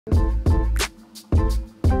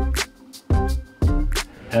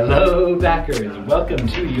Hello backers, welcome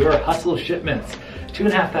to your hustle shipments.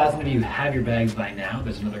 2,500 of you have your bags by now.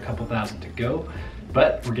 There's another couple thousand to go,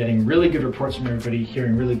 but we're getting really good reports from everybody,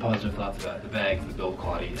 hearing really positive thoughts about the bags, the build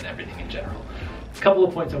quality, and everything in general. A couple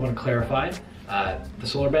of points I want to clarify. The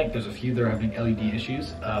SOLARBANK, there's a few that are having LED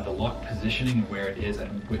issues. The lock positioning and where it is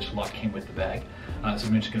and which lock came with the bag. So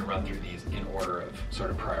I'm just going to run through these in order of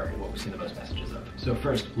sort of priority, what we've seen the most messages of. So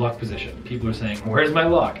first, lock position. People are saying, where's my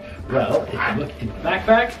lock? Well, if you look in the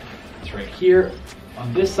backpack, it's right here.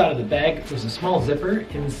 On this side of the bag, there's a small zipper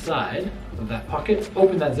inside of that pocket.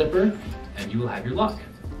 Open that zipper and you will have your lock.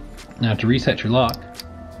 Now to reset your lock,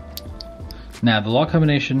 now the lock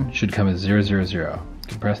combination should come as 000. You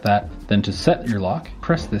can press that. Then to set your lock,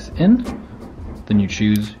 press this in. Then you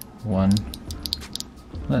choose one.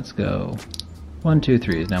 Let's go. 1, 2,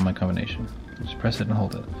 3 is now my combination. Just press it and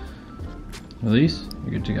hold it. Release,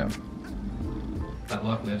 you're good to go. That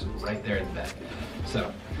lock lives right there in the bag.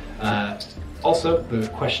 So, also the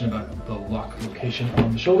question about the lock location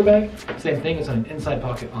on the shoulder bag, same thing, it's on an inside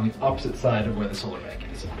pocket on the opposite side of where the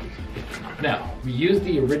SOLARBANK is. Now, we used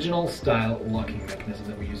the original style locking mechanism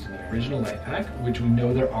that we used in the original light pack, which we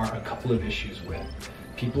know there are a couple of issues with.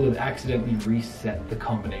 People have accidentally reset the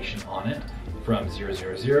combination on it from 000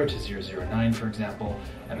 to 009, for example,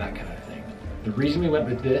 and that kind of thing. The reason we went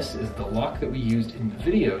with this is the lock that we used in the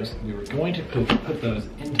videos, we were going to put those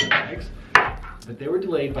into the bags, but they were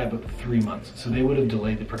delayed by about 3 months, so they would have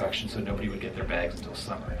delayed the production so nobody would get their bags until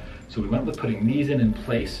summer. So we went with putting these in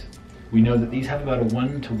place. We know that these have about a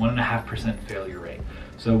 1 to 1.5% failure rate.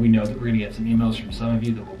 So we know that we're gonna get some emails from some of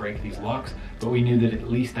you that will break these locks, but we knew that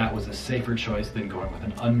at least that was a safer choice than going with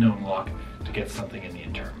an unknown lock to get something in the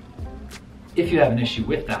interim. If you have an issue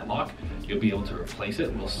with that lock, you'll be able to replace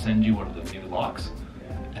it. We'll send you one of the new locks,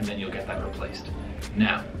 and then you'll get that replaced.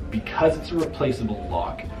 Now, because it's a replaceable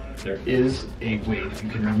lock, there is a way that you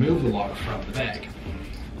can remove the lock from the bag.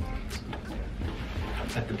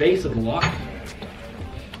 At the base of the lock,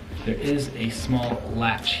 there is a small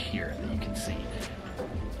latch here that you can see.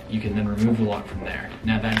 You can then remove the lock from there.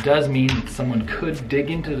 Now that does mean that someone could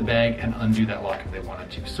dig into the bag and undo that lock if they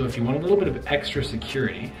wanted to. So if you want a little bit of extra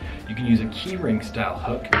security, you can use a keyring style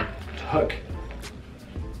hook to hook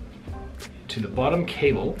to the bottom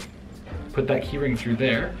cable, put that keyring through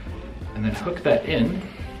there, and then hook that in,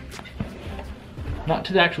 not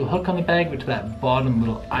to the actual hook on the bag, but to that bottom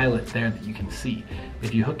little eyelet there that you can see.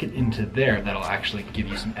 If you hook it into there, that'll actually give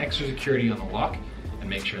you some extra security on the lock and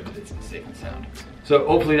make sure that it's safe and sound. So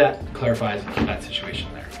hopefully that clarifies that situation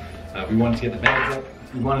there. We wanted to get the bags up.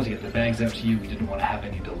 We wanted to get the bags out to you. We didn't want to have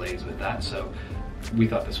any delays with that, so we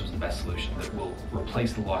thought this was the best solution. That we'll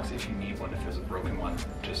replace the locks if you need one. If there's a broken one,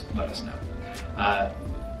 just let us know.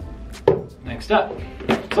 Next up,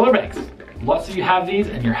 SOLARBANKs. Lots of you have these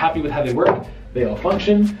and you're happy with how they work. They all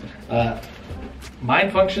function.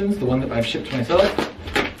 Mine functions, the one that I've shipped myself,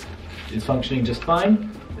 is functioning just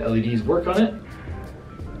fine. The LEDs work on it.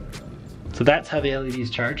 So that's how the LEDs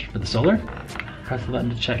charge for the solar. Press the button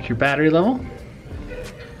to check your battery level.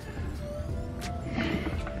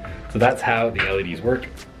 So that's how the LEDs work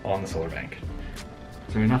on the SOLARBANK.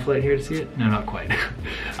 Is there enough light here to see it? No, not quite.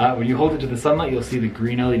 When you hold it to the sunlight, you'll see the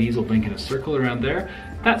green LEDs will blink in a circle around there.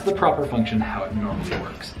 That's the proper function, how it normally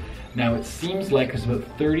works. Now it seems like there's about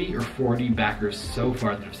 30 or 40 backers so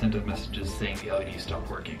far that have sent out messages saying the LEDs stopped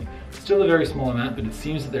working. Still a very small amount, but it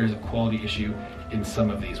seems that there's a quality issue in some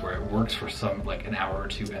of these where it works for some, like an hour or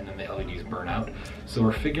two, and then the LEDs burn out. So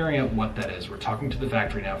we're figuring out what that is. We're talking to the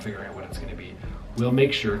factory now, figuring out what it's gonna be. We'll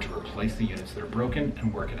make sure to replace the units that are broken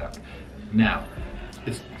and work it out. Now,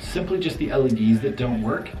 it's simply just the LEDs that don't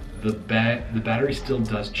work. The battery still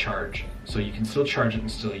does charge. So you can still charge it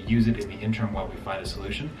and still use it in the interim while we find a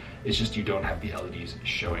solution. It's just you don't have the LEDs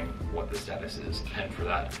showing what the status is. And for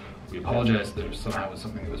that, we apologize. There somehow was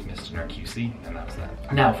something that was missed in our QC, and that was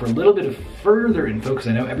that. Now, for a little bit of further info, because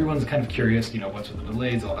I know everyone's kind of curious, you know, what's with the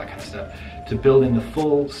delays, all that kind of stuff, to build in the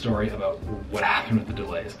full story about what happened with the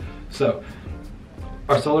delays. So,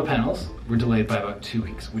 our solar panels were delayed by about 2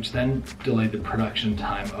 weeks, which then delayed the production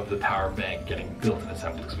time of the power bank getting built and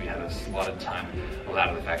assembled because we had a slotted time allowed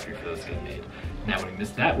in the factory for those to get made. Now when we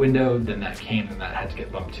missed that window, then that came and that had to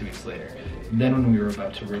get bumped 2 weeks later. And then when we were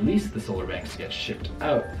about to release the SOLARBANKs to get shipped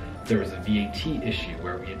out, there was a VAT issue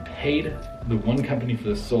where we had paid the one company for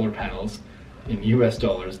the solar panels in US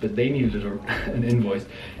dollars, but they needed an invoice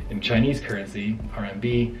in Chinese currency,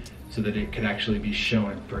 RMB, so that it could actually be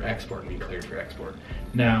shown for export and be cleared for export.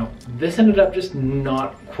 Now, this ended up just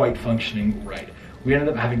not quite functioning right. We ended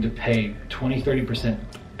up having to pay 20-30%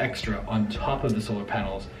 extra on top of the solar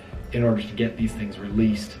panels in order to get these things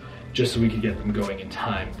released just so we could get them going in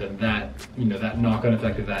time, then that, you know, that knock-on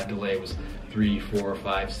effect of that delay was 3, 4,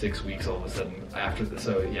 5, 6 weeks all of a sudden after the,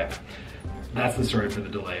 so yeah, that's the story for the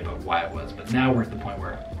delay about why it was. But now we're at the point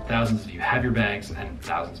where thousands of you have your bags and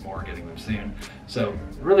thousands more are getting them soon. So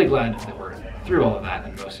really glad that we're through all of that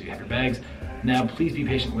and most of you have your bags. Now, please be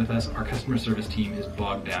patient with us. Our customer service team is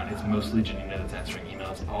bogged down. It's mostly Janina that's answering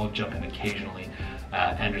emails. I'll jump in occasionally.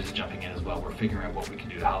 Anders is jumping in as well. We're figuring out what we can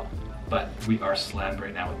do to help. But we are slammed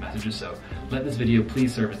right now with messages, so let this video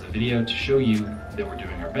please serve as a video to show you that we're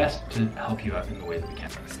doing our best to help you out in the way that we can.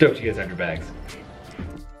 Stoked you guys have your bags.